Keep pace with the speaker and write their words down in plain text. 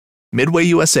Midway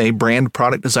USA brand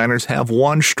product designers have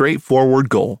one straightforward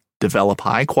goal: develop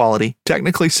high-quality,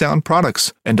 technically sound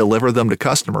products and deliver them to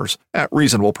customers at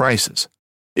reasonable prices.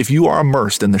 If you are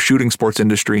immersed in the shooting sports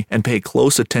industry and pay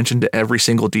close attention to every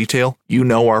single detail, you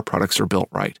know our products are built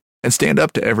right and stand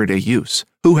up to everyday use.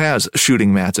 Who has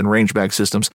shooting mats and range bag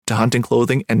systems to hunting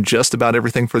clothing and just about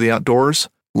everything for the outdoors?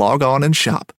 Log on and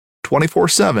shop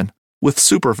 24/7 with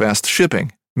super fast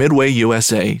shipping.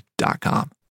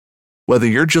 MidwayUSA.com. Whether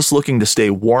you're just looking to stay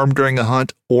warm during a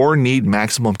hunt or need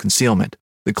maximum concealment,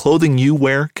 the clothing you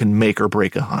wear can make or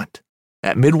break a hunt.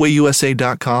 At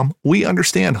MidwayUSA.com, we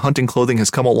understand hunting clothing has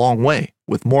come a long way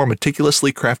with more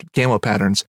meticulously crafted camo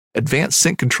patterns, advanced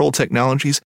scent control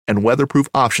technologies, and weatherproof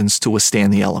options to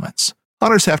withstand the elements.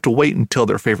 Hunters have to wait until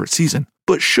their favorite season,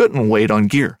 but shouldn't wait on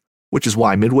gear, which is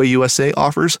why Midway USA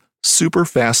offers super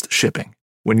fast shipping.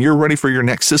 When you're ready for your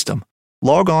next system,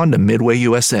 log on to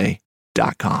MidwayUSA.com.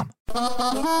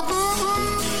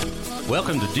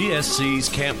 Welcome to DSC's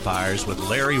Campfires with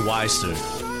Larry Weissug,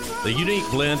 the unique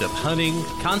blend of hunting,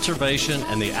 conservation,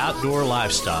 and the outdoor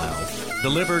lifestyle,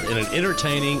 delivered in an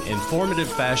entertaining,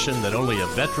 informative fashion that only a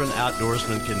veteran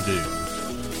outdoorsman can do.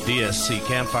 DSC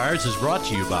Campfires is brought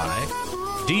to you by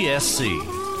DSC,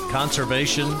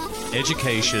 Conservation,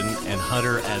 Education, and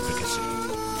Hunter Advocacy.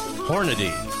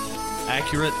 Hornady,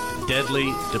 accurate,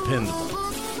 deadly, dependable.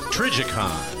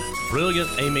 Trijicon, brilliant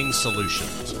aiming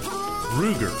solutions.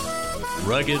 Ruger,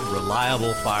 rugged,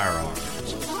 reliable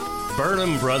firearms.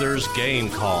 Burnham Brothers Game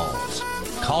Calls,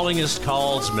 callingest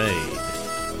calls made.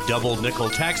 Double Nickel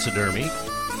Taxidermy,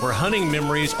 where hunting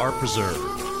memories are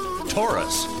preserved.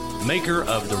 Taurus, maker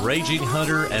of the Raging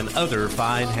Hunter and other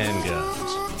fine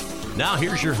handguns. Now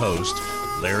here's your host,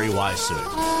 Larry Weissug.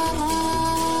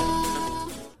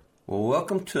 Well,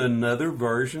 welcome to another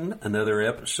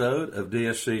episode of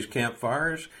DSC's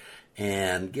Campfires.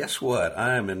 And guess what?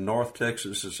 I am in North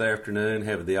Texas this afternoon,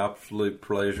 having the absolute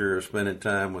pleasure of spending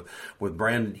time with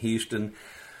Brandon Houston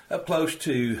up close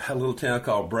to a little town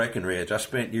called Breckenridge. I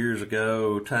spent years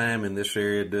ago time in this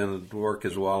area doing work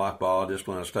as a wildlife biologist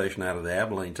when I was stationed out of the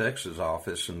Abilene, Texas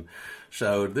office. And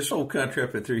so this old country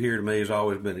up and through here to me has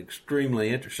always been extremely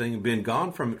interesting. I've been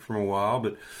gone from it for a while,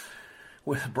 but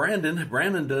with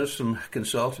Brandon does some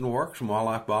consulting work, some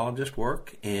wildlife biologist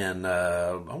work, and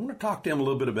I want to talk to him a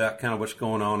little bit about kind of what's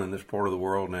going on in this part of the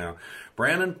world now.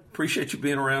 Brandon, appreciate you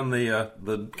being around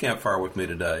the campfire with me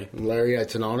today. Larry,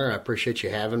 it's an honor. I appreciate you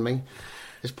having me.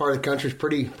 This part of the country is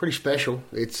pretty special.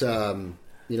 It's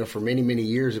for many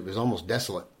years it was almost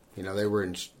desolate. They were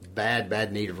in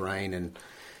bad need of rain,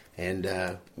 and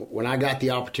when I got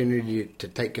the opportunity to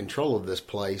take control of this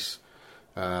place.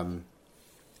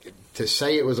 To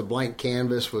say it was a blank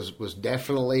canvas was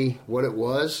definitely what it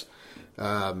was.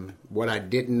 What I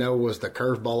didn't know was the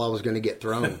curveball I was going to get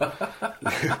thrown.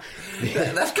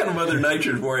 That's kind of Mother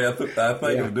Nature's way I think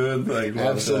of doing things.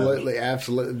 Absolutely.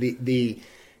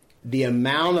 The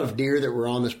amount of deer that were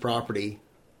on this property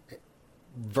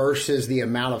versus the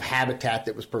amount of habitat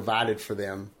that was provided for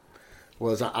them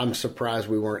I'm surprised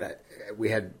we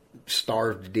had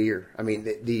starved deer. I mean,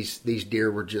 these deer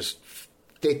were just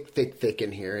thick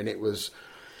in here, and it was.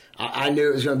 I knew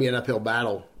it was going to be an uphill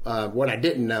battle. What I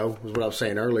didn't know was what I was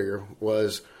saying earlier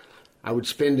was I would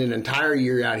spend an entire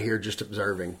year out here just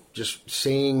observing, just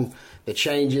seeing the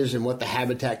changes and what the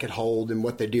habitat could hold and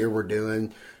what the deer were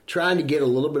doing, trying to get a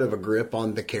little bit of a grip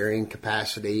on the carrying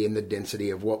capacity and the density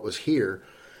of what was here.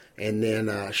 And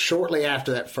then shortly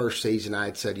after that first season, I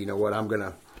had said, you know what, I'm going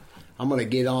to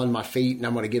get on my feet and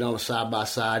I'm going to get on a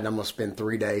side-by-side and I'm going to spend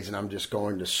 3 days and I'm just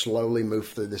going to slowly move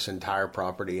through this entire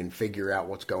property and figure out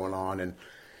what's going on. And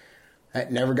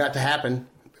that never got to happen.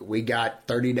 We got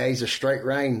 30 days of straight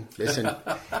rain. This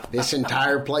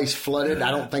entire place flooded.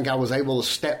 I don't think I was able to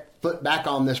step foot back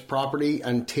on this property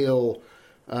until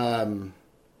I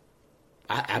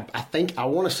think I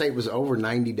want to say it was over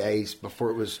 90 days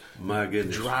before it was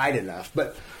dried enough.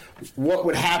 But what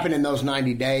would happen in those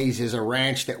 90 days is a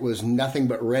ranch that was nothing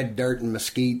but red dirt and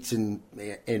mesquites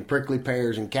and prickly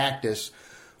pears and cactus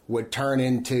would turn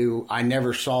into, I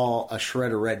never saw a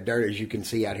shred of red dirt as you can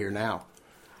see out here now.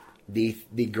 The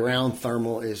ground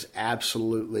thermal is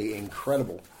absolutely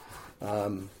incredible.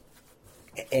 And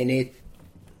it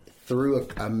threw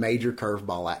a major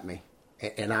curveball at me.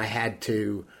 And I had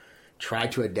to try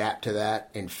to adapt to that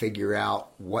and figure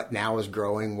out what now is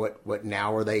growing, what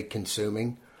now are they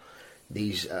consuming.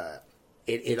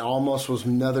 It almost was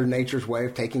Mother Nature's way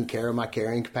of taking care of my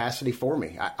carrying capacity for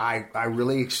me. I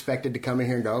really expected to come in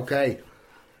here and go, okay,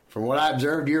 from what I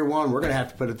observed year one, we're going to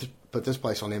have to put this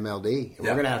place on MLD. We're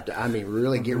going to have to,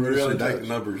 really get rid of some take the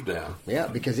numbers down. Yeah,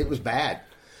 because it was bad.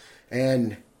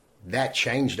 And that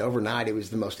changed overnight. It was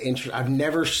the most interesting. I've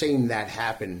never seen that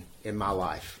happen in my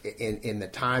life. In the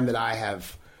time that I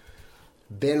have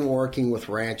been working with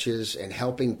ranches and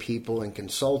helping people and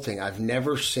consulting, I've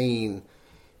never seen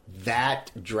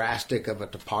that drastic of a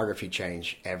topography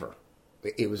change ever.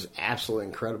 It was absolutely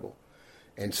incredible.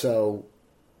 And so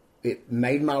it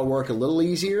made my work a little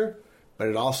easier, but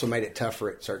it also made it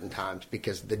tougher at certain times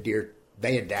because the deer,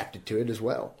 they adapted to it as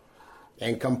well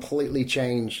and completely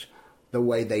changed the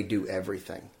way they do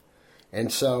everything.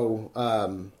 And so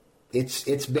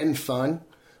it's been fun.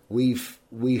 We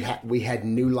had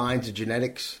new lines of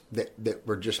genetics that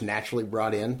were just naturally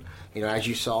brought in. You know, as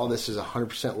you saw, this is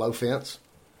 100% low fence,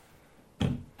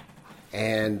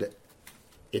 and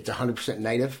it's 100%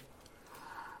 native.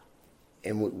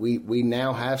 And we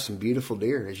now have some beautiful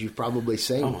deer, as you've probably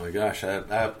seen. Oh my gosh,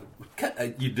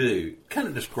 you do kind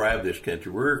of describe this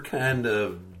country. We're kind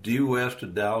of due west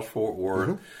of Dallas Fort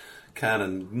Worth, kind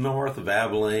of north of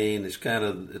Abilene. I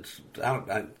guess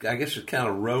it's kind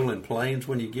of rolling plains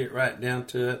when you get right down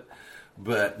to it,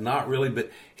 but not really.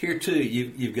 But here too,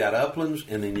 you've got uplands,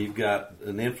 and then you've got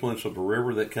an influence of a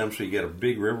river that comes, so you get a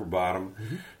big river bottom.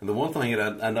 And the one thing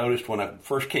that I noticed when I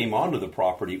first came onto the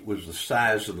property was the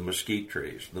size of the mesquite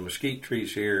trees. The mesquite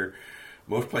trees here,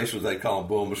 most places they call them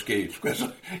bull mesquites, because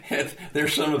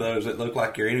there's some of those that look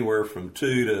like they're anywhere from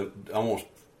 2 to almost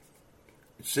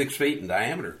 6 feet in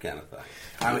diameter, kind of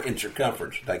thing. In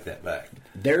circumference, take that back.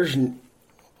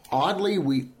 Oddly,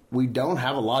 we don't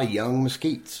have a lot of young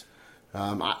mesquites.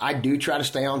 I do try to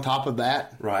stay on top of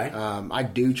that. Right. I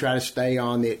do try to stay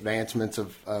on the advancements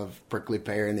of prickly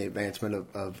pear and the advancement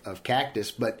of cactus,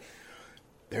 but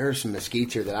there are some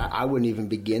mesquites here that I wouldn't even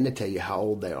begin to tell you how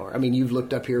old they are. I mean, you've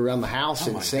looked up here around the house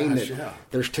and seen that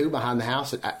there's 2 behind the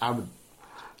house.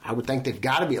 I would think they've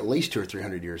got to be at least 200 or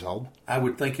 300 years old. I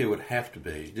would think it would have to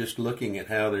be, just looking at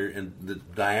how they're in the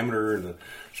diameter and the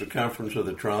circumference of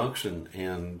the trunks,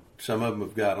 and some of them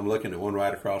have got, I'm looking at one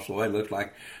right across the way, it looks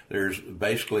like there's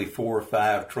basically 4 or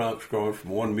 5 trunks growing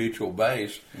from one mutual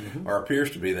base, or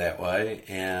appears to be that way,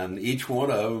 and each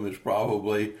one of them is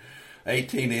probably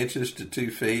 18 inches to 2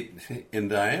 feet in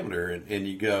diameter, and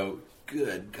you go,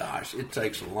 good gosh, it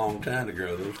takes a long time to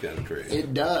grow those kind of trees.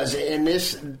 It does, and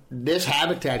this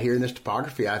habitat here in this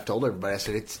topography, I've told everybody, I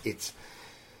said it's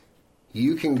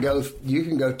you can go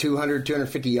 200,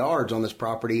 250 yards on this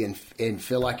property and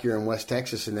feel like you're in West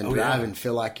Texas, and then drive and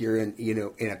feel like you're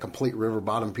in a complete river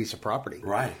bottom piece of property.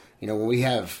 Right. You know, when we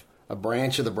have a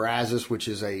branch of the Brazos, which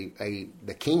is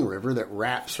the King River that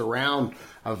wraps around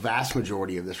a vast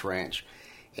majority of this ranch,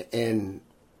 and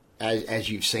as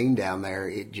you've seen down there,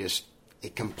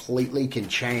 it completely can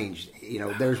change. You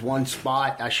know, there's one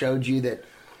spot I showed you that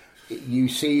you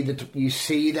see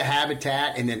the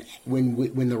habitat, and then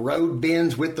when the road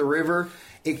bends with the river,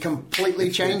 it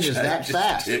completely changes that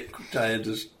fast. It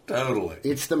changes totally.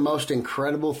 It's the most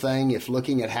incredible thing. If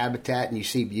looking at habitat and you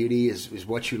see beauty is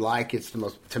what you like,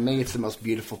 to me it's the most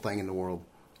beautiful thing in the world.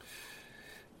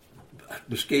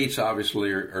 Mesquites obviously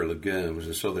are legumes,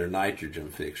 and so they're nitrogen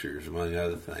fixers, among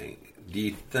other things. Do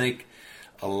you think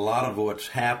a lot of what's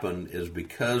happened is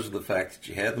because of the fact that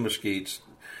you had the mesquites?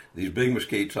 These big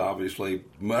mesquites obviously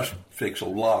must fix a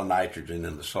lot of nitrogen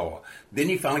in the soil. Then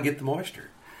you finally get the moisture.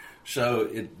 So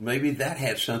maybe that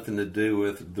had something to do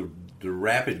with the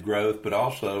rapid growth, but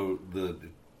also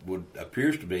what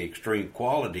appears to be extreme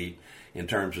quality in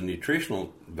terms of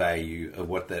nutritional value of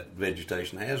what that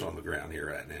vegetation has on the ground here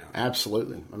right now.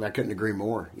 Absolutely. I mean, I couldn't agree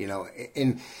more. You know,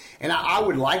 and I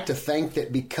would like to think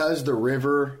that because the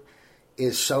river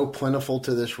is so plentiful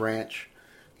to this ranch,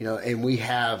 you know, and we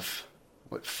have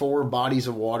 4 bodies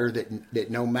of water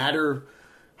that no matter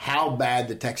how bad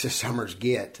the Texas summers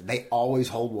get, they always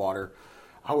hold water.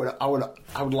 I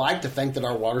would like to think that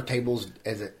our water table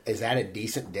is at a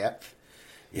decent depth.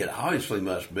 It obviously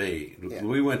must be. Yeah.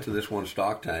 We went to this one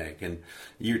stock tank, and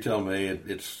you were telling me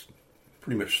it's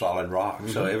pretty much solid rock.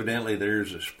 So evidently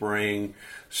there's a spring,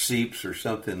 seeps or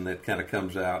something that kind of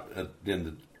comes out in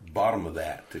the bottom of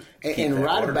that. And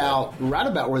right about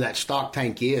where that stock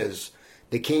tank is,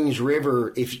 the Kings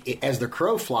River, as the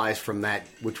crow flies from that,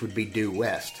 which would be due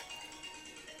west.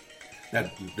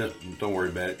 Don't worry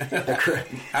about it.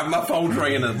 I have my phone's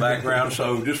ringing in the background,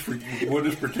 so we'll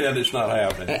just pretend it's not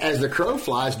happening. As the crow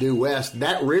flies due west,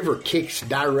 that river kicks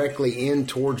directly in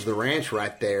towards the ranch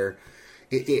right there.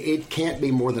 It can't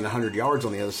be more than 100 yards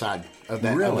on the other side of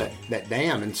that, that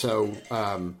dam. And so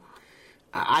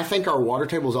I think our water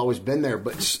table's always been there,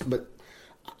 but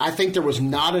I think there was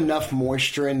not enough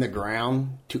moisture in the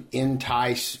ground to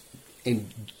entice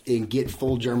and get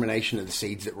full germination of the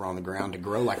seeds that were on the ground to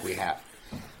grow like we have.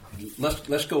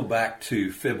 Let's go back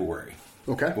to February.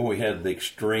 Okay. When we had the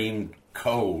extreme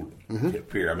cold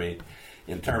up here. I mean,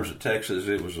 in terms of Texas,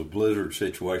 it was a blizzard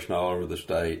situation all over the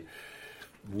state.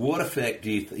 What effect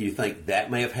do you think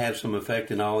that may have had some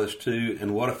effect in all this too?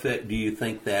 And what effect do you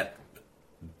think that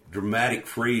dramatic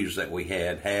freeze that we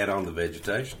had on the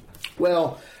vegetation?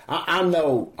 Well, I'm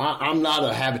not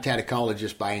a habitat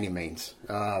ecologist by any means,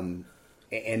 and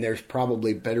there's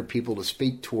probably better people to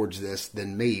speak towards this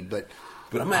than me. But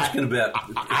I'm asking about,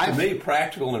 to me,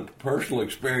 practical and personal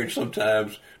experience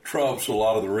sometimes trumps a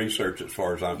lot of the research as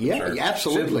far as I'm concerned. Yeah,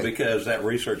 absolutely. Simply because that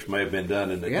research may have been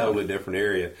done in a totally different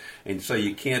area. And so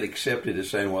you can't accept it as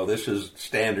saying, well, this is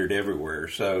standard everywhere.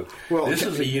 So this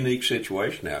is a unique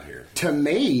situation out here. To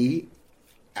me,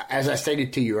 as I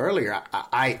stated to you earlier,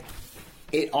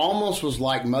 it almost was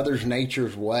like Mother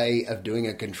Nature's way of doing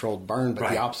a controlled burn, but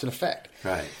the opposite effect.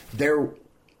 Right.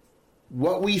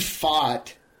 What we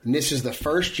fought, and this is the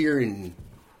first year in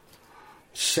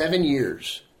 7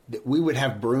 years that we would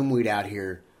have broomweed out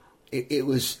here. It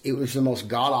was the most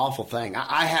god awful thing.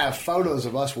 I have photos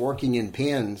of us working in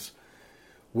pens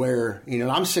where,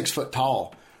 I'm 6 foot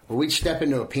tall. Where we'd step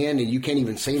into a pen and you can't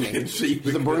even see me.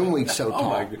 The broomweed's so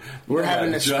tall. We're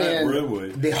having to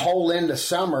spend the whole end of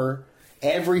summer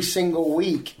every single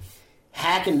week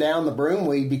hacking down the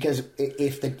broomweed because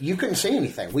you couldn't see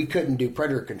anything. We couldn't do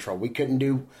predator control. We couldn't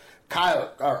do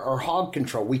coyote or hog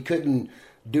control. We couldn't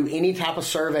do any type of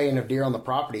surveying of deer on the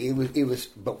property. It was.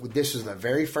 But this is the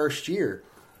very first year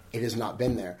it has not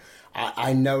been there.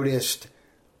 I noticed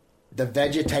the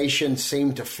vegetation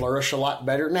seemed to flourish a lot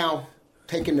better. Now,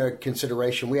 take into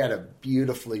consideration, we had a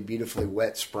beautifully, beautifully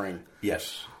wet spring.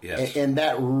 Yes. And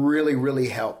that really, really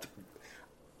helped.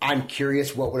 I'm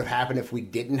curious what would have happened if we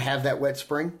didn't have that wet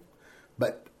spring,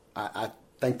 but I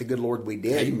thank the good Lord we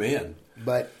did. Amen.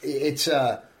 But it's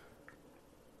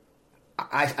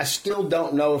I still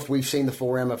don't know if we've seen the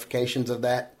full ramifications of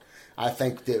that. I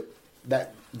think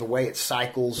that the way it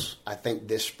cycles, I think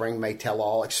this spring may tell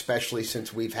all, especially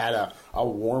since we've had a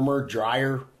warmer,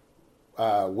 drier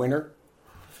winter.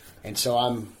 And so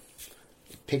I'm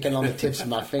picking on the tips of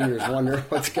my fingers, wondering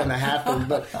what's going to happen.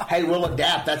 But hey, we'll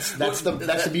adapt. That's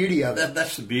the beauty of it.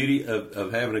 That's the beauty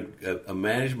of having a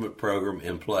management program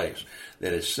in place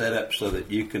that is set up so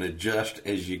that you can adjust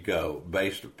as you go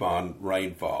based upon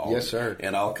rainfall. Yes, sir.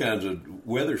 And all kinds of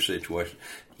weather situations.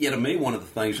 To me, one of the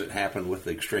things that happened with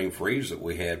the extreme freeze that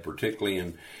we had, particularly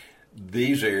in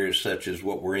these areas such as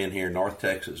what we're in here, North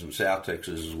Texas and South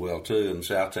Texas as well too. In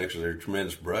South Texas, there's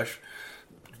tremendous brush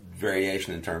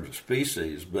variation in terms of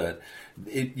species, but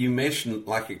you mentioned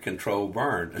like a controlled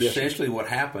burn. Yes. Essentially what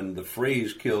happened, the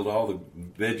freeze killed all the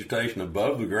vegetation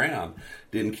above the ground,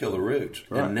 didn't kill the roots.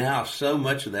 Right. And now so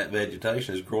much of that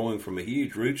vegetation is growing from a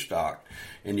huge rootstock,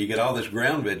 and you get all this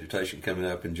ground vegetation coming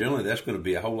up, and generally that's going to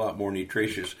be a whole lot more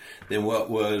nutritious than what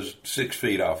was 6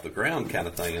 feet off the ground kind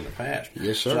of thing in the past.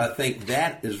 Yes, sir. So I think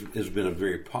that has been a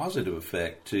very positive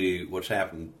effect to what's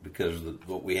happened because of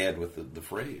what we had with the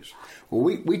freeze. Well,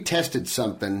 we tested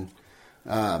something.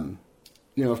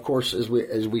 Of course, as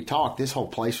we talked, this whole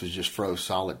place was just froze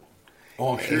solid.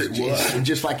 Oh, I'm sure it was.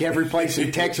 Just like every place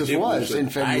in Texas was in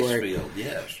February. Ice field,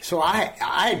 yes. So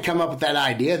I had come up with that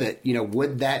idea that,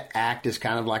 would that act as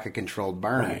kind of like a controlled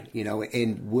burn? Right.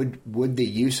 And would the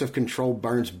use of controlled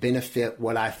burns benefit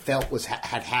what I felt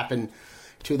had happened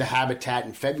to the habitat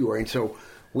in February? And so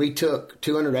we took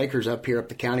 200 acres up here up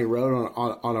the county road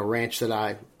on a ranch that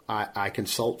I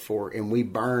consult for, and we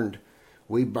burned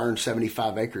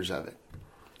 75 acres of it.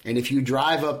 And if you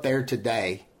drive up there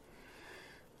today,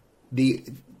 the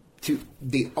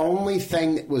only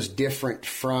thing that was different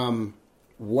from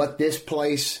what this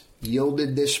place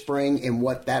yielded this spring and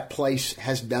what that place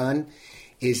has done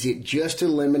is it just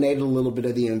eliminated a little bit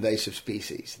of the invasive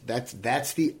species.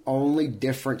 That's the only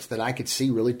difference that I could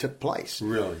see really took place.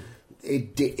 Really?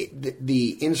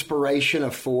 The inspiration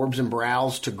of forbs and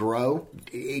browse to grow,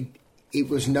 it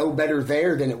was no better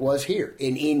there than it was here,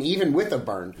 and even with a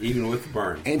burn. Even with the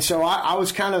burn. And so I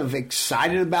was kind of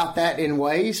excited about that in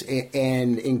ways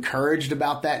and encouraged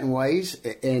about that in ways,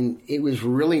 and it was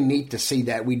really neat to see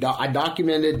that. I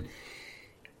documented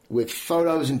with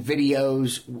photos and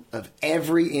videos of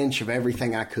every inch of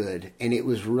everything I could, and it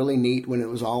was really neat when it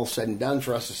was all said and done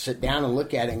for us to sit down and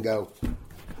look at it and go,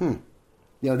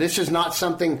 this is not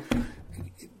something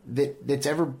that's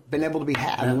ever been able to be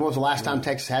had. When was the last time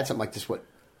Texas had something like this,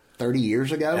 30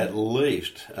 years ago? At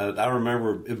least. I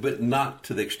remember, but not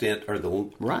to the extent or the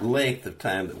length of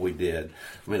time that we did.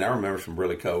 I mean, I remember some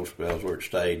really cold spells where it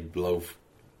stayed below,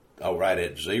 right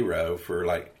at zero for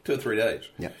like 2 or 3 days.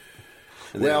 Yeah.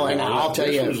 And I'll tell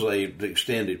you. This was an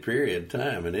extended period of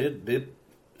time, and it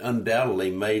undoubtedly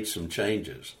made some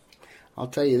changes. I'll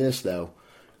tell you this though,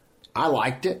 I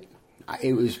liked it.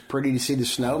 It was pretty to see the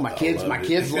snow. My kids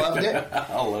loved it.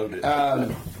 I loved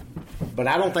it. But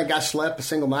I don't think I slept a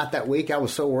single night that week. I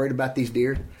was so worried about these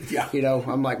deer. Yeah. You know,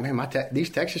 I'm like, man, these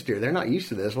Texas deer, they're not used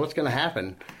to this. What's going to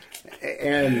happen?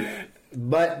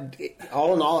 But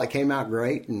all in all, it came out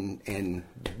great, and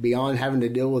beyond having to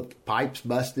deal with pipes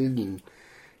busted and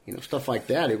stuff like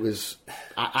that, it was.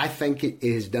 I think it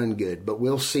has done good, but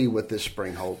we'll see what this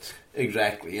spring holds.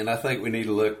 Exactly, and I think we need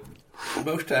to look.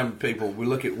 Most time, people we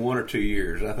look at 1 or 2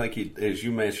 years. I think, as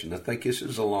you mentioned, I think this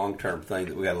is a long-term thing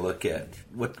that we got to look at.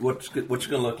 What's going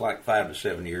to look like 5 to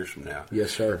 7 years from now? Yes,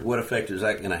 sir. What effect is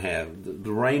that going to have?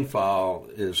 The rainfall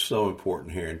is so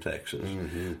important here in Texas.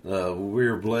 Mm-hmm.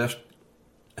 We're blessed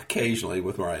occasionally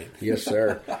with rain. Yes,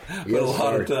 sir. But a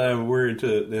lot of time we're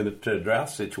into a drought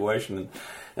situation,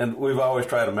 and we've always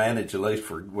tried to manage, at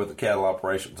least with the cattle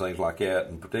operation, things like that,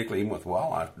 and particularly even with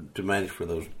wildlife, to manage for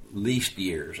those least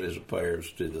years as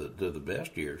opposed to the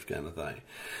best years kind of thing.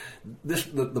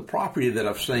 The property that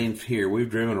I've seen here, we've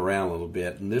driven around a little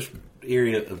bit, and this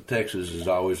area of Texas has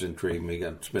always intrigued me.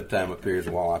 I spent time up here as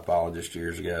a wildlife biologist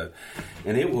years ago,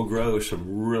 and it will grow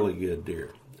some really good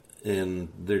deer. And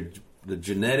the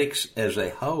genetics as a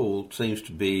whole seems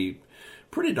to be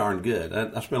pretty darn good.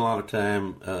 I spent a lot of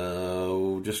time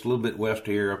just a little bit west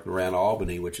here up around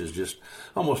Albany, which is just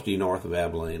almost due north of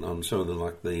Abilene, on some of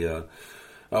the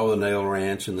the Nail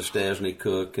Ranch and the Stasny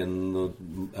Cook and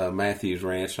the Matthews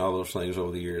Ranch and all those things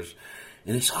over the years.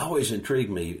 And it's always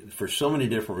intrigued me for so many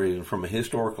different reasons, from a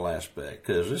historical aspect,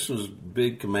 because this was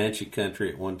big Comanche country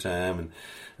at one time, and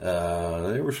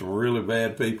there were some really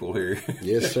bad people here.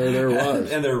 Yes, sir, there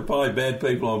was. And there were probably bad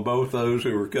people on both those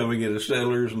who were coming in as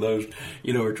settlers and those,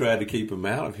 who tried to keep them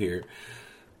out of here.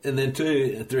 And then,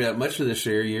 too, throughout much of this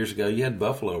area years ago, you had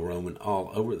buffalo roaming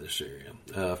all over this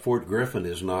area. Fort Griffin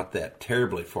is not that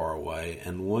terribly far away,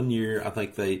 and one year I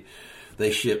think they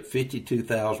shipped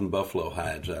 52,000 buffalo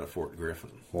hides out of Fort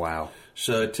Griffin. Wow.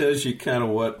 So it tells you kind of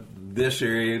what this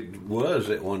area was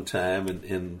at one time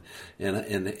and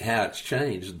how it's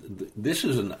changed. This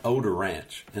is an older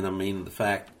ranch, and I mean the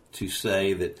fact to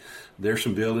say that there's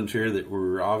some buildings here that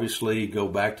were obviously go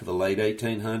back to the late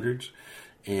 1800s.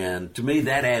 And to me,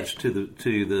 that adds to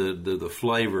the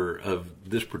flavor of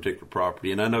this particular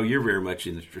property. And I know you're very much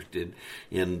interested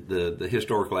in the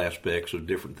historical aspects of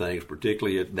different things,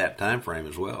 particularly at that time frame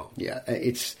as well. Yeah,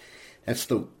 that's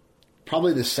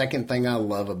probably the second thing I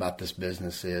love about this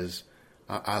business is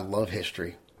I love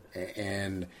history,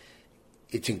 and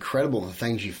it's incredible the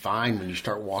things you find when you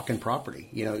start walking property.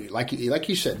 Like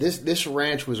you said, this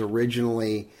ranch was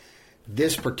originally.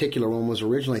 This particular one was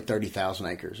originally 30,000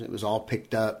 acres. It was all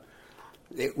picked up.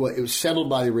 It was settled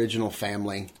by the original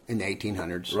family in the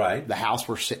 1800s. Right. The house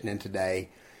we're sitting in today,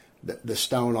 the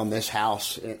stone on this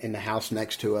house and the house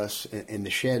next to us in the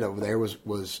shed over there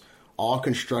was all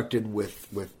constructed with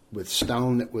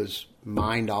stone that was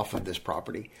mined off of this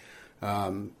property.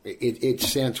 It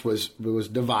since was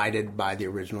divided by the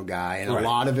original guy, and right. A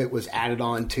lot of it was added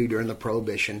on to during the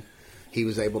Prohibition. He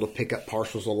was able to pick up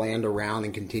parcels of land around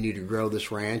and continue to grow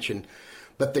this ranch.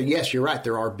 But yes, you're right.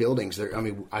 There are buildings there. I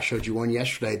mean, I showed you one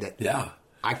yesterday that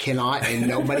I cannot, and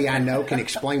nobody I know can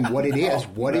explain what it is,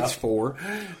 it's for.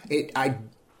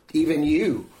 Even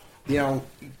you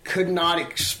could not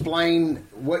explain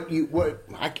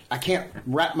I can't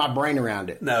wrap my brain around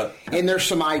it. No. And there's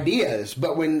some ideas,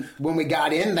 but when we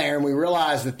got in there and we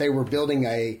realized that they were building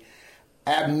a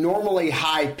abnormally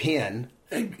high pen.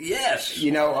 Yes.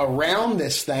 Around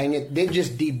this thing, it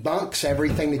just debunks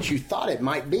everything that you thought it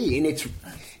might be. And it's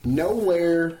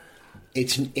nowhere,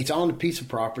 it's on a piece of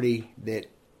property that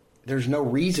there's no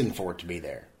reason for it to be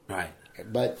there. Right.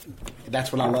 But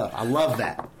that's what I love. I love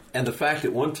that. And the fact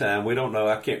that one time, we don't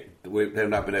know, we have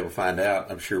not been able to find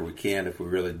out, I'm sure we can if we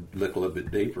really look a little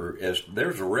bit deeper, as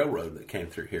there's a railroad that came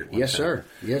through here at one Yes, time. sir.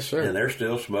 Yes, sir. And there's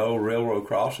still some old railroad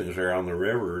crossings there on the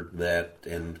river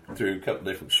and through a couple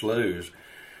different sloughs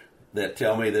that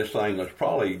tell me this thing was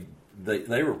probably,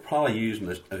 they were probably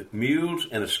using mules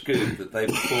and a scoop that they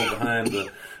pulled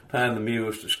behind the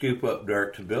mules to scoop up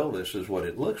dirt to build this, is what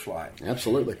it looks like.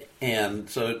 Absolutely. And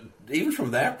so even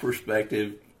from that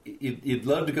perspective, you'd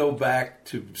love to go back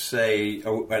to say,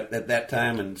 or at that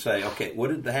time and say, okay, what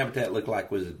did the habitat look like?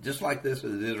 Was it just like this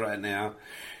as it is right now?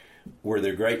 Were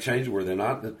there great changes? Were there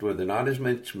not as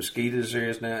much mesquite as there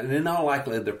is now? And in all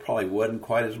likelihood, there probably wasn't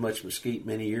quite as much mesquite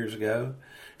many years ago.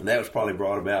 And that was probably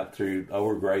brought about through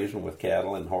overgrazing with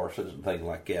cattle and horses and things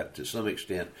like that to some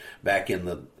extent back in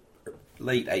the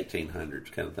late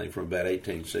 1800s kind of thing, from about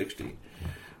 1860.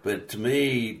 But to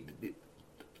me,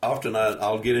 often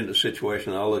I'll get into a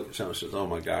situation and I'll look at someone and says, oh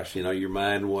my gosh, your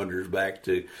mind wanders back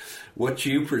to what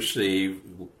you perceive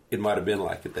it might have been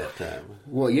like at that time.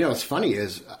 Well, what's funny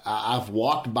is I've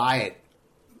walked by it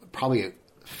probably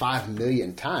 5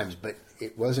 million times, but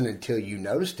it wasn't until you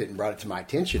noticed it and brought it to my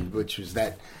attention, which was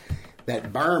that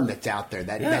berm that's out there,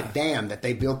 that dam that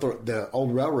they built the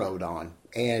old railroad on.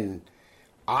 And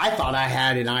I thought I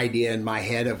had an idea in my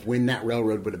head of when that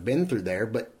railroad would have been through there,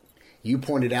 but you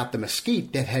pointed out the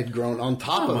mesquite that had grown on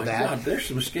top of that. God, there's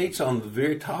some mesquites on the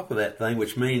very top of that thing,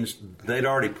 which means they'd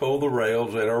already pulled the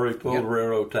rails, they'd already pulled the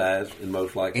railroad ties, and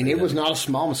most likely. And it was not a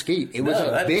small mesquite; it was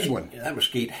a big one. That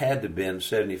mesquite had to have been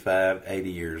 75,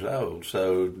 80 years old.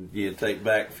 So you take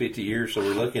back 50 years. So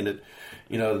we're looking at,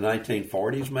 the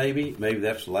 1940s, maybe. Maybe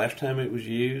that's the last time it was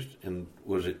used, and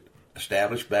was it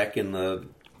established back in the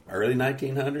early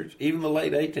 1900s, even the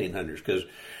late 1800s? Because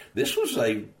this was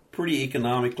a pretty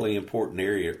economically important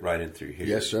area right in through here.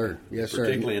 Yes, sir. Yes, sir.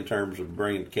 Particularly in terms of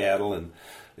bringing cattle, and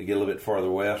they get a little bit farther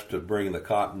west to bring the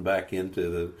cotton back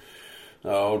into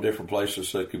the different places,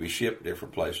 so it could be shipped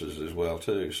different places as well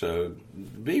too. So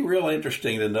it'd be real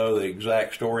interesting to know the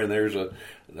exact story. And there's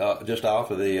just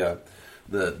off of that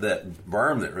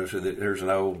berm there's an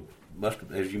old.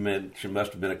 As you mentioned,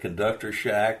 must have been a conductor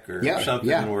shack or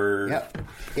something where.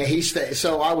 Yeah,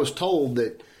 so I was told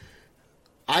that.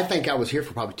 I think I was here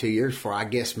for probably 2 years before I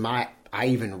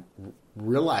even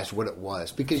realized what it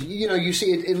was, because you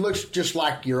see it looks just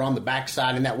like you're on the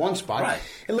backside in that one spot. Right.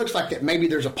 It looks like that maybe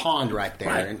there's a pond right there,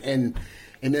 right. and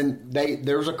then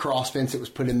there was a cross fence that was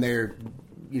put in there,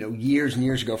 years and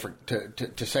years ago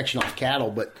to section off cattle,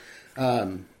 but.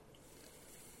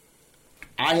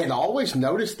 I had always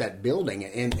noticed that building,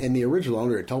 and the original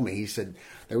owner had told me, he said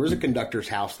there was a conductor's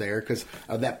house there because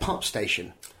of that pump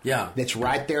station. Yeah. That's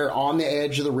right there on the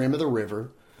edge of the rim of the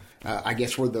river, I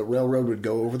guess where the railroad would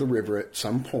go over the river at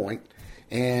some point.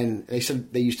 And they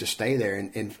said they used to stay there.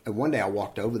 And one day I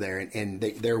walked over there, and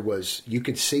you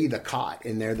could see the cot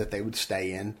in there that they would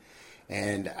stay in.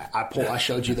 And I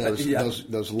showed you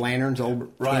those lanterns,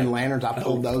 old tin lanterns. I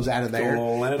pulled those out of there.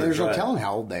 There's no telling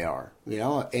how old they are,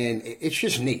 And it's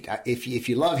just neat. If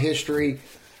you love history,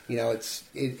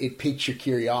 it piques your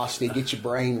curiosity, gets your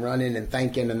brain running and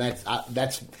thinking. And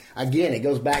that's again, it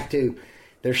goes back to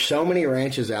there's so many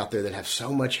ranches out there that have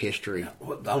so much history.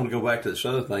 Well, I want to go back to this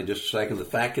other thing just a second. The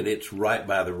fact that it's right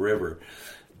by the river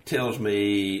tells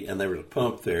me, and there was a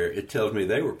pump there. It tells me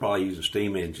they were probably using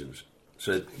steam engines.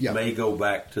 So it may go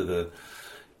back to the,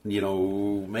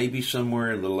 maybe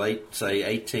somewhere in the late, say,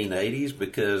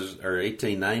 1880s or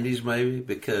 1890s maybe,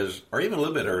 or even a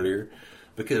little bit earlier,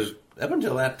 because up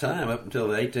until that time, up until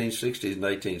the 1860s and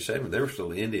 1870s, there were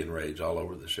still Indian raids all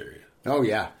over this area. Oh,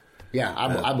 yeah. Yeah,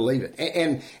 I believe it.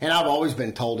 And I've always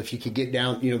been told if you could get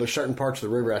down, there's certain parts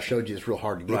of the river I showed you it's real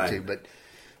hard to get to,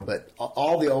 But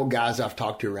all the old guys I've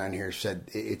talked to around here said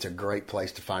it's a great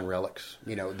place to find relics.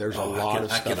 There's a lot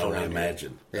of stuff around here. I can only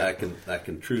imagine. Yeah. I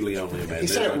can truly only imagine. He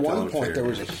said at one point there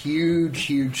was a huge,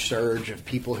 huge surge of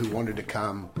people who wanted to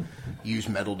come use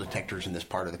metal detectors in this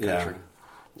part of the country.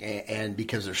 Yeah. And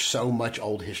because there's so much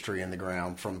old history in the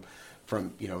ground from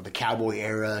the cowboy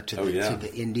era to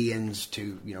the Indians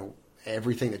to,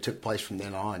 everything that took place from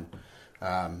then on.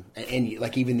 And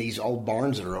like even these old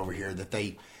barns that are over here that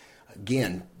they,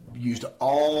 again, used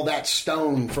all that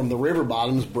stone from the river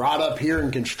bottoms, brought up here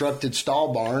and constructed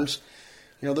stall barns.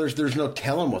 There's no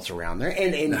telling what's around there.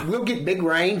 And we'll get big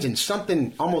rains and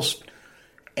something almost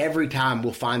every time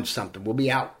we'll find something. We'll be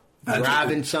out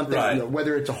driving something,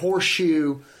 whether it's a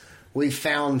horseshoe. We've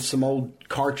found some old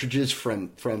cartridges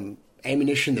from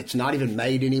ammunition that's not even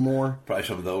made anymore. Probably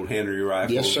some of the old Henry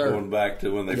rifles, yes, sir. Going back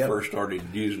to when they first started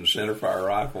using centerfire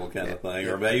rifle kind of thing,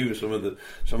 or maybe some of the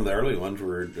early ones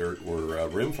were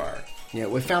rimfire. Yeah,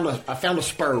 I found a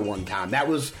spur one time. That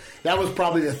was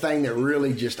probably the thing that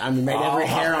really just made every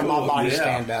hair on my body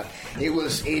stand up.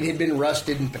 It had been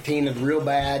rusted and patinaed real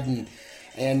bad,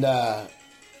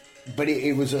 but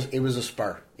it was a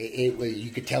spur. You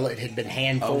could tell it had been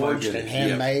hand forged and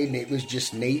handmade, and it was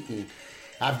just neat. And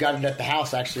I've got it at the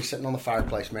house, actually sitting on the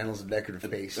fireplace, man. It was a decorative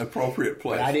piece. Appropriate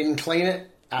place. But I didn't clean it.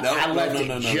 I left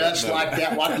it just like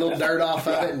that, wiped a little dirt off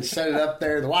of it and set it up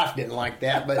there. The wife didn't like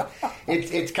that, but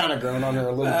it's kind of grown on her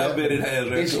a little bit. I bet it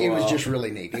has. It was just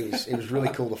really neat. It was really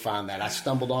cool to find that. I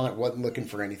stumbled on it, wasn't looking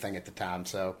for anything at the time.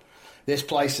 So this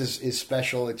place is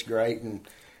special. It's great. And,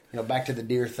 back to the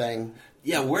deer thing.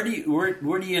 Yeah, where do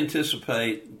you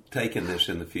anticipate taking this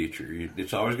in the future?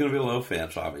 It's always going to be a low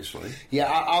fence, obviously. Yeah,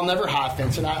 I'll never high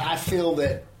fence, and I feel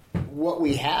that what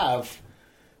we have,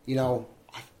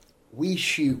 we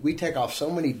take off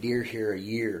so many deer here a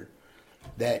year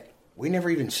that we never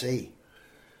even see.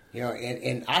 You know,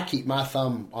 and I keep my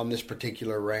thumb on this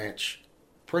particular ranch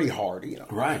pretty hard. You know,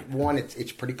 Right. One,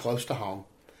 it's pretty close to home,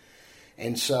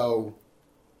 and so,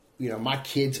 you know, my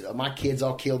kids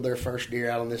all killed their first deer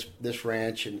out on this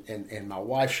ranch, and my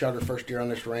wife shot her first deer on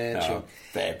this ranch. Oh,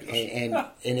 fabulous.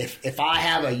 And if I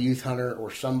have a youth hunter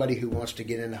or somebody who wants to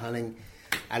get into hunting,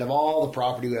 out of all the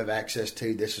property we have access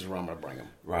to, this is where I'm going to bring them.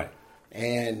 Right.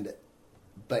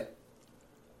 But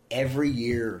every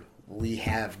year we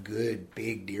have good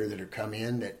big deer that are come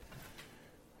in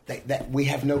that we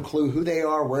have no clue who they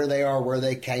are, where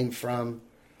they came from,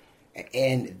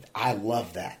 and I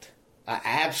love that. I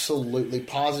absolutely,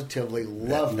 positively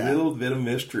love that. Little bit of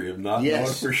mystery of not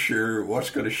knowing for sure what's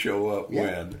going to show up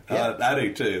when. Yeah. I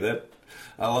do too.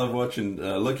 I love watching,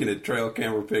 looking at trail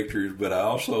camera pictures, but I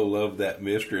also love that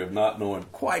mystery of not knowing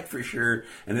quite for sure.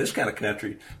 In this kind of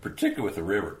country, particularly with the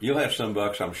river, you'll have some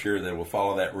bucks, I'm sure, that will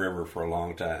follow that river for a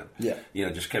long time. Yeah. You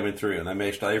know, just coming through, and they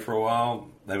may stay for a while,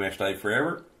 they may stay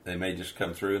forever. They may just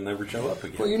come through and never show up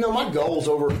again. Well, you know, my goals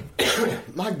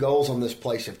on this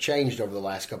place have changed over the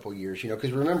last couple of years. You know,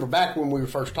 because remember back when we were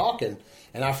first talking,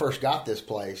 and I first got this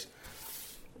place,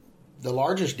 the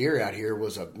largest deer out here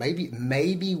was a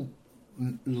maybe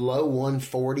low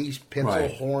 140s pencil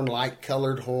horn, light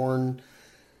colored horn,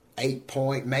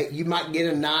 8-point. You might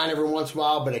get a 9 every once in a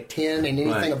while, but a 10 and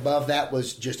anything above that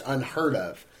was just unheard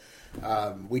of.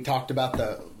 We talked about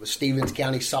the Stevens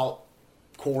County salt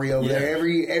quarry over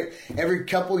there. Every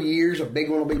couple of years, a big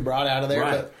one will be brought out of there.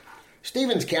 Right. But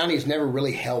Stevens County has never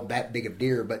really held that big of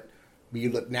deer. But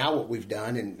you look now what we've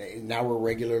done, and now we're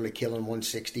regularly killing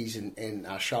 160s. And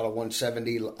I shot a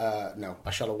 170.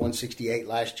 I shot a 168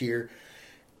 last year.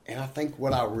 And I think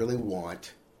what I really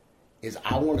want is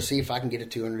I want to see if I can get a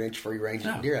 200-inch free range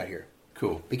deer out here.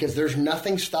 Cool. Because there's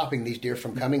nothing stopping these deer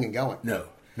from coming and going. No.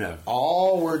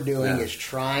 All we're doing is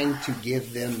trying to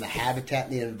give them the habitat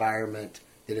and the environment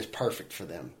that is perfect for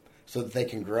them so that they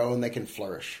can grow and they can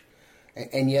flourish.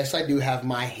 And yes, I do have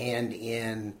my hand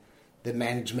in the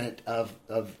management of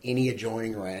any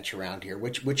adjoining ranch around here,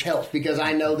 which helps because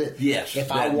I know that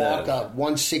if I walk a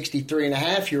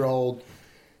 163.5-year-old,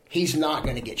 he's not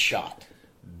going to get shot.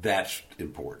 That's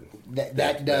important.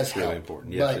 That does help. Really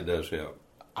important. Yes, it does help.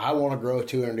 I want to grow a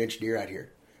 200-inch deer out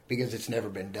here because it's never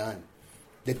been done.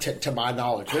 To my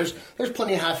knowledge, there's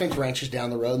plenty of high fence ranches down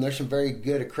the road, and there's some very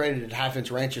good accredited high fence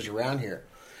ranches around here.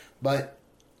 But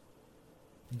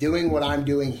doing what I'm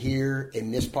doing here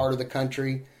in this part of the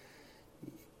country,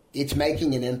 it's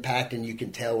making an impact, and you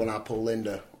can tell when I pull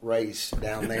into race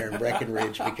down there in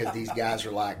Breckenridge because these guys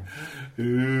are like,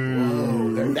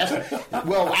 whoa.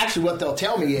 Well, actually, what they'll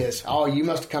tell me is, "Oh, you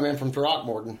must have come in from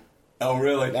Throckmorton." Oh,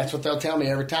 really? That's what they'll tell me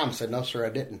every time. I said, "No, sir, I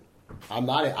didn't. I'm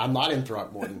not in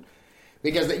Throckmorton."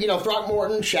 Because, you know,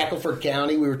 Throckmorton, Shackelford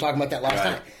County, we were talking about that last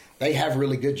time, they have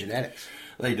really good genetics.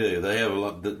 They do. They have a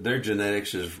lot. Their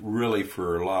genetics is really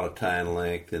for a lot of tine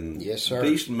length and yes, sir.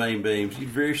 Beast and main beams. You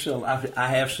very seldom. I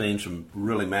have seen some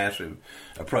really massive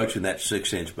approaching that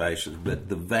 6-inch basis, but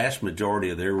the vast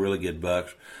majority of their really good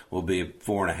bucks will be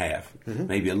 4.5,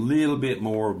 maybe a little bit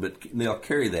more, but they'll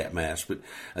carry that mass. But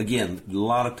again, a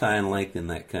lot of tine length in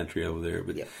that country over there.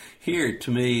 But here,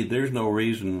 to me, there's no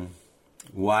reason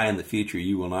why in the future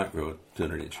you will not grow a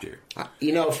 200-inch deer.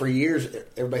 You know, for years,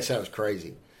 everybody said I was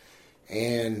crazy.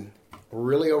 And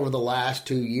really over the last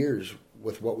 2 years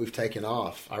with what we've taken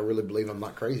off, I really believe I'm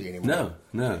not crazy anymore.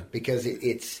 No. Because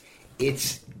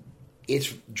it's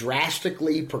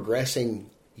drastically progressing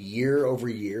year over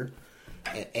year.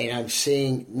 And I'm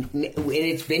seeing, and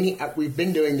we've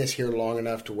been doing this here long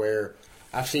enough to where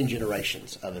I've seen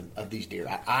generations of these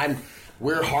deer.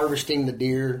 We're harvesting the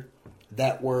deer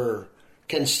that were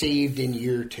conceived in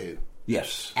year 2.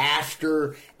 Yes.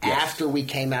 After we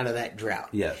came out of that drought.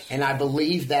 Yes. And I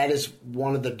believe that is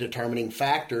one of the determining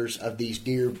factors of these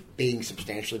deer being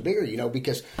substantially bigger, you know,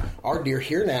 because our deer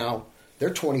here now, they're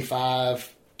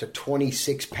 25 to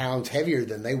 26 pounds heavier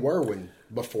than they were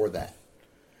before that.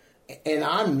 And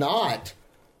I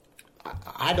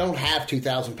don't have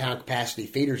 2,000 pound capacity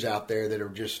feeders out there that are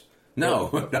just.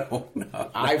 No.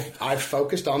 I've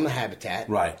focused on the habitat.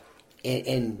 Right.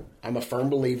 And I'm a firm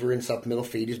believer in supplemental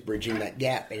feed is bridging that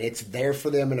gap, and it's there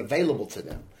for them and available to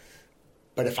them.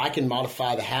 But if I can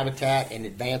modify the habitat and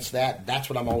advance that, that's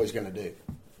what I'm always going to do,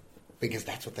 because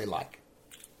that's what they like.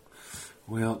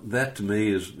 Well, that to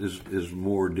me is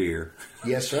more deer.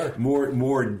 Yes, sir.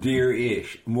 more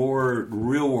deer-ish, more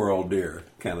real-world deer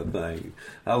kind of thing.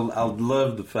 I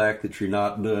love the fact that you're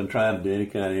not trying to do any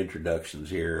kind of introductions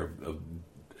here.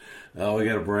 We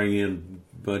got to bring in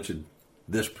a bunch of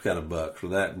this kind of bucks or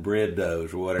that bred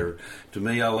does or whatever. To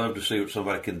me, I love to see what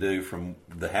somebody can do from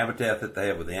the habitat that they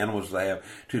have with the animals they have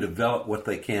to develop what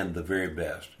they can the very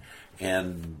best.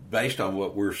 And based on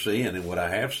what we're seeing and what I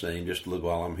have seen just a little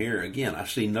while I'm here, again, I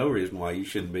see no reason why you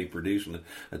shouldn't be producing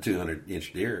a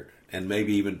 200-inch deer and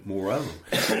maybe even more of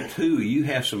them. Two, you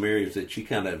have some areas that you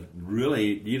kind of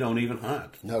really, you don't even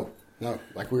hunt. No.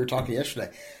 Like we were talking yesterday,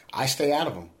 I stay out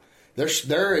of them.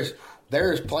 There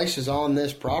is places on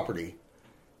this property,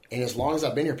 and as long as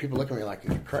I've been here, people look at me like,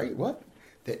 "You're crazy, what?"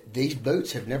 That these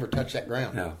boots have never touched that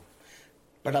ground. No.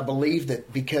 But I believe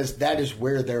that because that is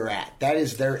where they're at. That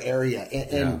is their area.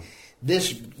 And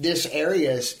this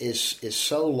area is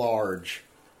so large,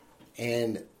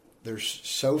 and there's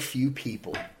so few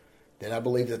people that I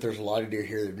believe that there's a lot of deer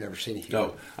here that have never seen a human.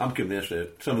 No, I'm convinced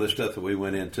that some of the stuff that we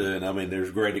went into, and I mean, there's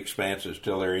great expanses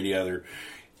till there any other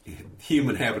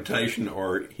human habitation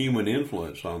or human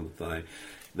influence on the thing.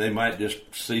 They might just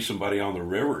see somebody on the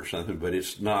river or something, but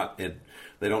it's not.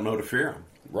 They don't know to fear them.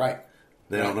 Right.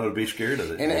 They don't know to be scared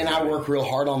of it. And I work real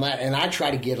hard on that, and I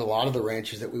try to get a lot of the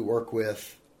ranches that we work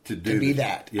with to be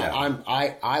that. Yeah.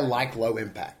 I like low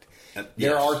impact. Yes.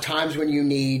 There are times when you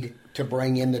need to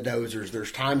bring in the dozers.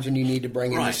 There's times when you need to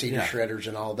bring in the cedar shredders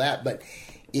and all that. But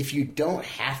if you don't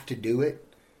have to do it,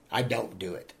 I don't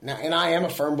do it. Now, and I am a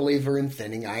firm believer in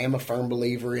thinning. I am a firm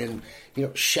believer in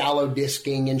shallow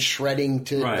disking and shredding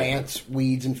to advance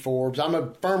weeds and forbs. I'm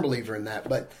a firm believer in that,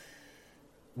 but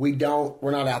we're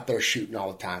not out there shooting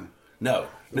all the time. No.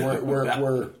 I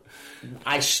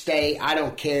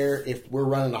don't care if we're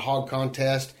running a hog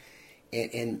contest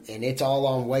and it's all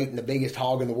on weight and the biggest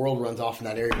hog in the world runs off in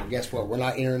that area. Well, guess what? We're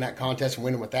not entering that contest and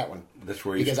winning with that one. That's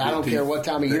where because I don't care what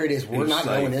time of year it is. We're not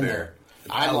going in there.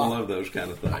 I love those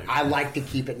kind of things. I like to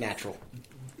keep it natural.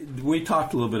 We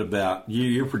talked a little bit about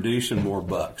you're producing more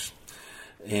bucks,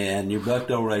 and your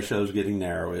buck-doe ratio is getting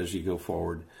narrow as you go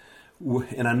forward.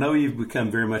 And I know you've become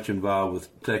very much involved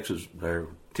with Texas or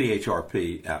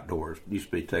THRP Outdoors. It used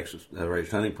to be Texas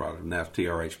Raised Hunting Products, now it's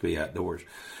TRHP Outdoors.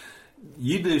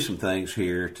 You do some things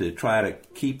here to try to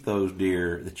keep those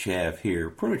deer that you have here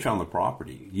pretty much on the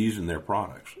property using their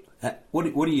products. What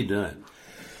are you doing?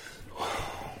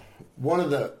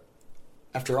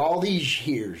 After all these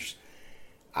years,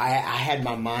 I had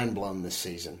my mind blown this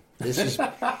season. This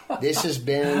has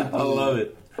been I love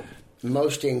it.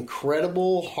 Most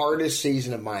incredible, hardest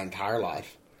season of my entire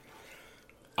life.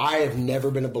 I have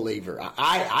never been a believer.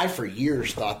 I for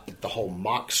years thought that the whole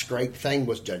mock scrape thing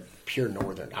was just pure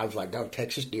northern. I was like, oh,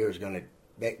 Texas deer is going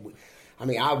to... I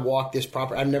mean, I walked this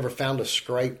property. I've never found a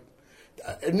scrape.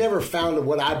 I've never found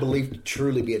what I believe to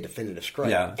truly be a definitive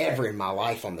scrape ever in my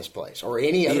life on this place or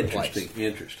any other place.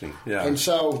 Interesting, yeah. And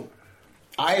so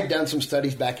I had done some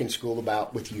studies back in school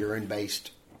with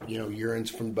urine-based, urines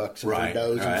from bucks and from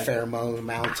does and pheromone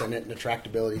amounts in it and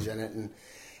attractabilities in it. And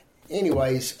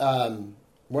anyways,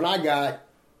 when I got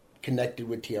connected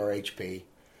with TRHP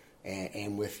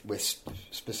and with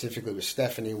specifically with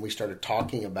Stephanie, and we started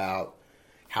talking about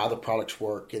how the products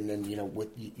work, and then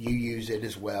you use it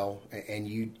as well, and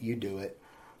you do it.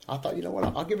 I thought, you know what,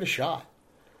 I'll give it a shot.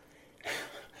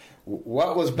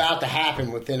 What was about to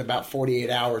happen within about 48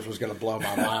 hours was going to blow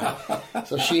my mind.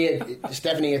 So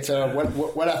Stephanie, it's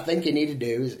what I think you need to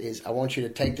do is I want you to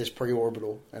take this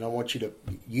pre-orbital, and I want you to,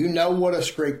 what a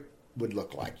scrape would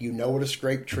look like. You know what a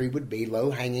scrape tree would be,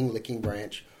 low-hanging, licking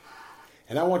branch.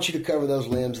 And I want you to cover those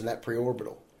limbs in that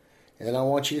pre-orbital. And then I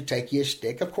want you to take you a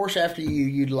stick. Of course, after you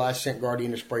utilize Scent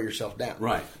Guardian to spray yourself down.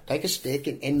 Right. Take a stick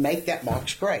and make that mock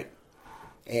scrape.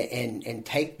 And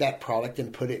take that product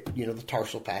and put it, the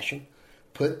tarsal passion,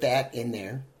 put that in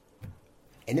there,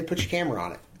 and then put your camera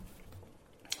on it.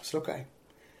 I said, okay.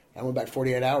 I went back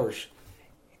 48 hours,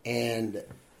 and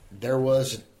there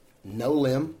was no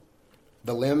limb.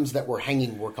 The limbs that were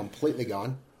hanging were completely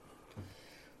gone.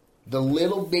 The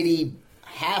little bitty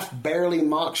barely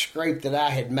mock scrape that I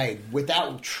had made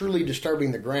without truly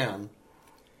disturbing the ground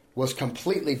was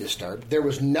completely disturbed. There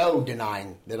was no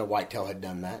denying that a whitetail had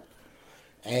done that.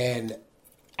 And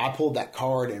I pulled that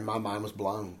card and my mind was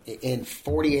blown. In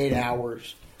 48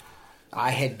 hours,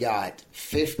 I had got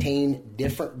 15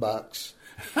 different bucks.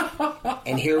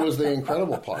 And here was the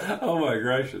incredible part. Oh, my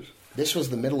gracious. This was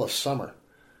the middle of summer.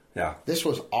 Yeah. This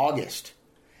was August.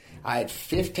 I had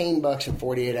 15 bucks in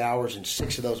 48 hours, and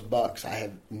 6 of those bucks I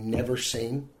have never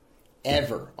seen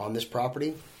ever on this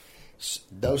property.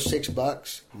 Those 6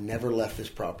 bucks never left this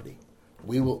property.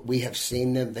 We have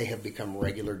seen them. They have become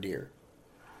regular deer.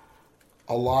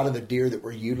 A lot of the deer that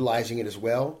were utilizing it as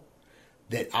well,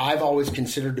 that I've always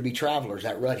considered to be travelers.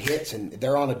 That rut hits, and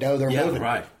they're on a doe, they're moving.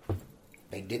 Right.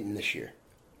 They didn't this year.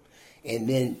 And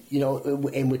then,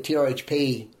 and with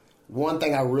TRHP, one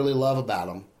thing I really love about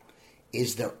them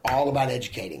is they're all about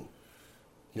educating.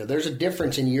 There's a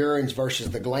difference in urines versus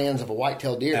the glands of a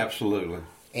white-tailed deer. Absolutely.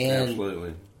 And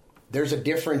absolutely. There's a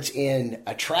difference in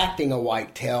attracting a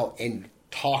whitetail and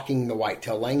talking the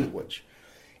whitetail language.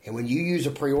 And when you use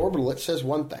a preorbital, it says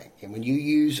one thing. And when you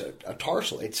use a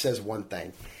tarsal, it says one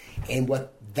thing. And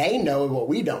what they know and what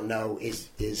we don't know is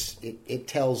it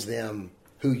tells them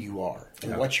who you are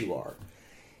and what you are.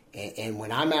 And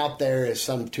when I'm out there as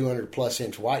some 200-plus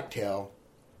inch whitetail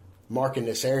marking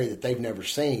this area that they've never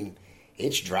seen,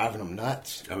 it's driving them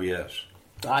nuts. Oh, yes.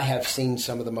 I have seen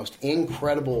some of the most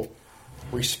incredible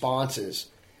responses.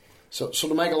 So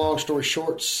to make a long story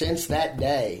short, since that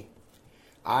day,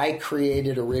 I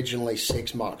created originally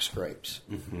 6 mock scrapes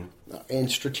in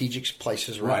strategic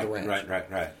places around the ranch.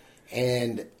 Right.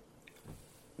 And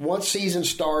once season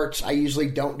starts, I usually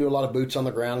don't do a lot of boots on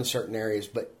the ground in certain areas.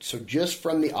 But so just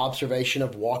from the observation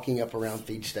of walking up around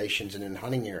feed stations and in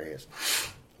hunting areas,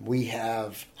 I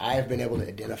have been able to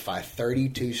identify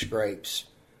 32 scrapes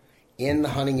in the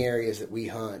hunting areas that we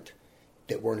hunt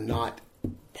that were not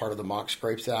part of the mock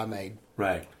scrapes that I made.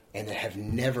 Right. And that have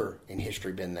never in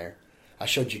history been there. I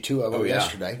showed you 2 of them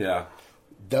yesterday. Yeah.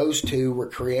 Those 2 were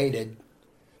created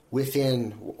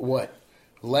within,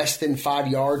 less than 5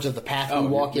 yards of the path we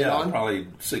walk in on? Probably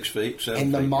 6 feet, 7 feet.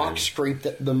 And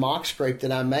the mock scrape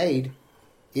that I made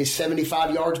is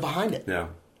 75 yards behind it. Yeah.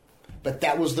 But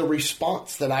that was the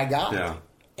response that I got. Yeah.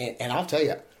 And I'll tell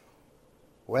you,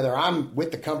 whether I'm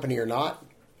with the company or not,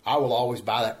 I will always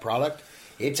buy that product.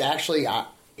 It's actually,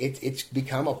 it's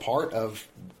become a part of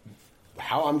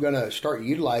how I'm going to start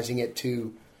utilizing it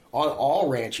on all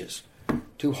ranches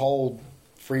to hold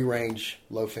free-range,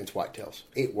 low-fence whitetails.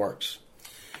 It works.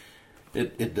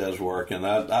 It does work, and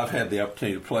I've had the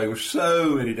opportunity to play with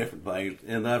so many different things,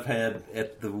 and I've had,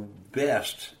 at the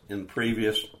best in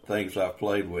previous things I've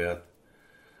played with,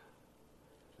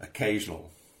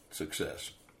 occasional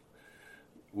success.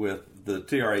 With the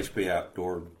TRHP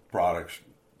outdoor products,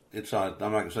 I'm not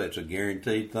going to say it's a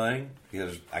guaranteed thing,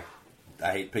 because I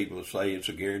hate people that say it's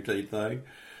a guaranteed thing,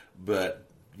 but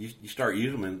you start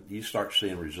using them and you start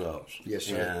seeing results. Yes,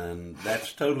 sir. And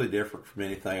that's totally different from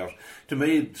anything else. To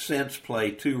me, scents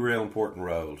play 2 real important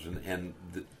roles, and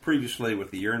previously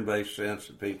with the urine-based scents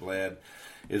that people had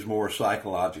is more a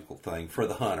psychological thing for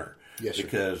the hunter. Yes, sir.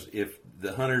 Because if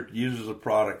the hunter uses a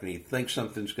product and he thinks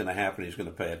something's going to happen, he's going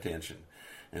to pay attention.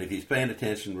 And if he's paying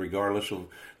attention, regardless of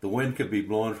the wind could be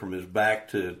blowing from his back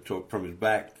from his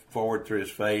back forward through his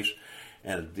face,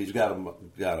 and he's got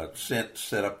a scent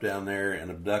set up down there, and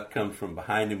a duck comes from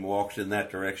behind him, walks in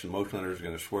that direction, most hunters are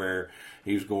going to swear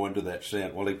he's going to that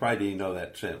scent. Well, he probably didn't know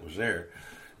that scent was there.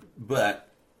 But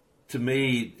to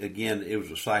me, again, it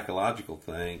was a psychological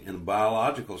thing, and the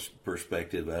biological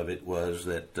perspective of it was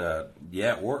that,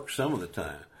 it works some of the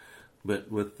time.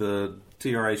 But with the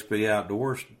TRHP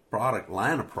Outdoors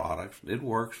line of products, it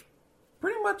works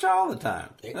pretty much all the time.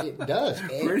 It does.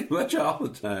 Pretty much all the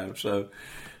time. So,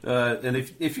 and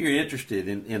if you're interested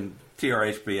in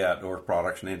TRHP Outdoor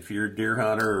products, and if you're a deer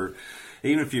hunter, or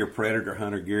even if you're a predator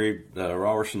hunter, Gary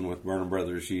Robertson with Burnham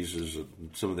Brothers uses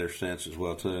some of their scents as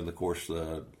well too, and of course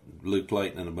Luke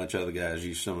Clayton and a bunch of other guys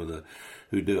use some of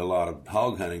who do a lot of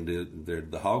hog hunting, do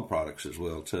the hog products as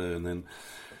well too, and then.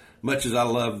 Much as I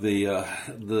love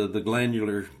the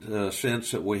glandular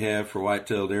scents that we have for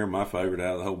whitetail deer, my favorite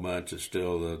out of the whole bunch is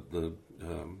still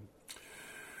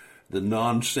the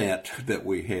non-scent that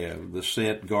we have, the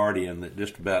scent Guardian that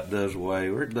just about does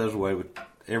away with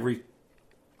every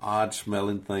odd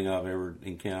smelling thing I've ever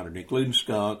encountered, including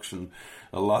skunks and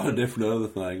a lot of different other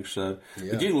things. So,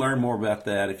 But you can learn more about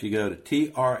that if you go to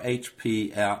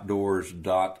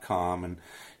trhpoutdoors.com, and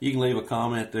you can leave a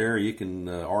comment there. You can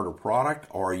order product,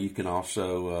 or you can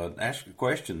also ask a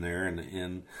question there.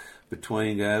 And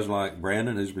between guys like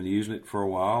Brandon, who's been using it for a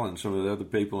while, and some of the other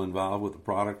people involved with the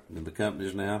product and the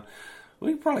companies now,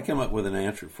 we can probably come up with an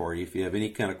answer for you if you have any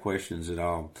kind of questions at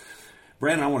all.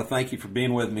 Brandon, I want to thank you for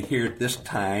being with me here at this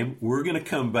time. We're going to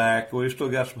come back. We've still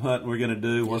got some hunting we're going to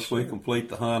do. Once we complete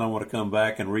the hunt, I want to come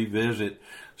back and revisit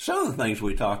some of the things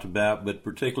we talked about, but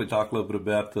particularly talk a little bit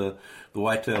about the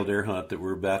whitetail deer hunt that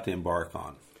we're about to embark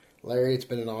on. Larry, it's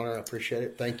been an honor. I appreciate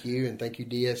it. Thank you, and thank you,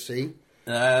 DSC.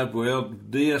 Well,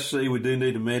 DSC, we do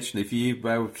need to mention, if you,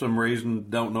 by some reason,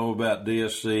 don't know about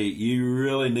DSC, you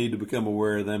really need to become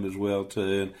aware of them as well,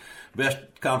 too. And best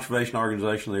conservation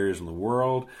organization there is in the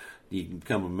world. You can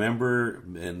become a member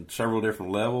in several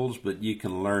different levels, but you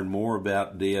can learn more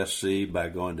about DSC by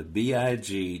going to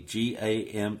biggame.org,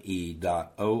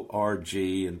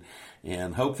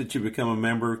 and hope that you become a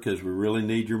member, because we really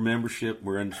need your membership.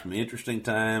 We're in some interesting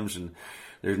times, and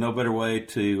there's no better way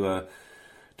to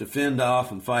fend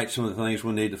off and fight some of the things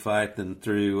we need to fight than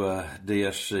through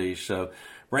DSC. So,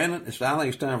 Brandon, I think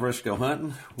it's time for us to go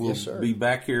hunting. We'll be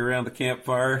back here around the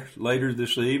campfire later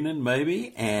this evening,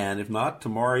 maybe, and if not,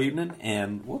 tomorrow evening,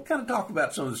 and we'll kind of talk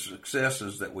about some of the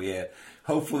successes that we had.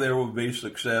 Hopefully there will be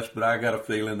success, but I got a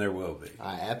feeling there will be.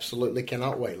 I absolutely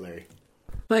cannot wait, Larry.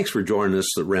 Thanks for joining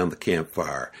us around the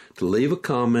campfire. To leave a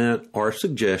comment or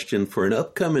suggestion for an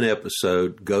upcoming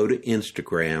episode, go to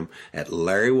Instagram at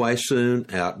Larry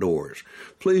Weishuhn Outdoors.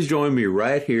 Please join me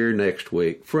right here next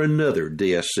week for another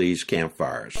DSC's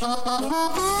Campfires.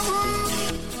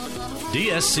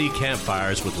 DSC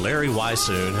Campfires with Larry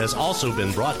Weishuhn has also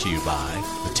been brought to you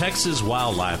by the Texas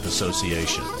Wildlife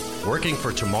Association, working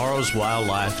for tomorrow's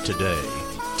wildlife today.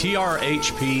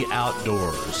 TRHP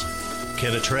Outdoors,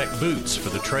 Kenetrek Boots for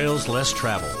the trails less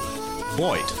traveled,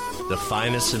 Boyd, the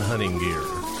finest in hunting gear,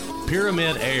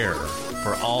 Pyramid Air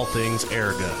for all things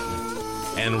air gun,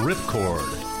 and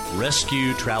Ripcord,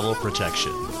 rescue travel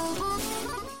protection.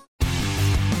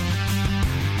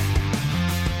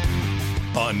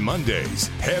 On Mondays,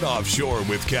 head offshore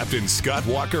with Captain Scott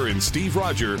Walker and Steve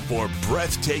Roger for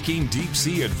breathtaking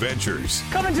deep-sea adventures.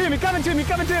 Coming to me, coming to me,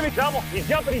 coming to me. Double. He's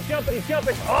jumping, he's jumping, he's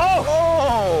jumping.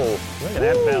 Oh! Look at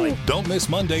that belly. Don't miss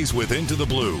Mondays with Into the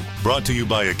Blue. Brought to you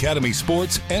by Academy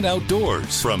Sports and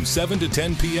Outdoors from 7 to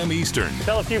 10 p.m. Eastern.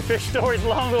 Tell a few fish stories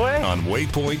along the way. On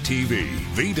Waypoint TV,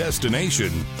 the destination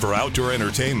for outdoor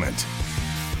entertainment.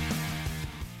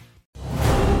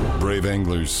 Brave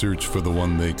anglers search for the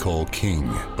one they call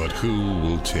king, but who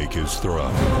will take his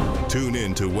throne? Tune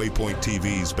in to Waypoint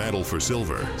TV's Battle for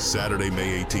Silver, Saturday,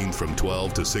 May 18th from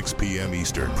 12 to 6 p.m.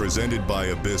 Eastern, presented by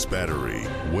Abyss Battery.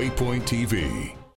 Waypoint TV.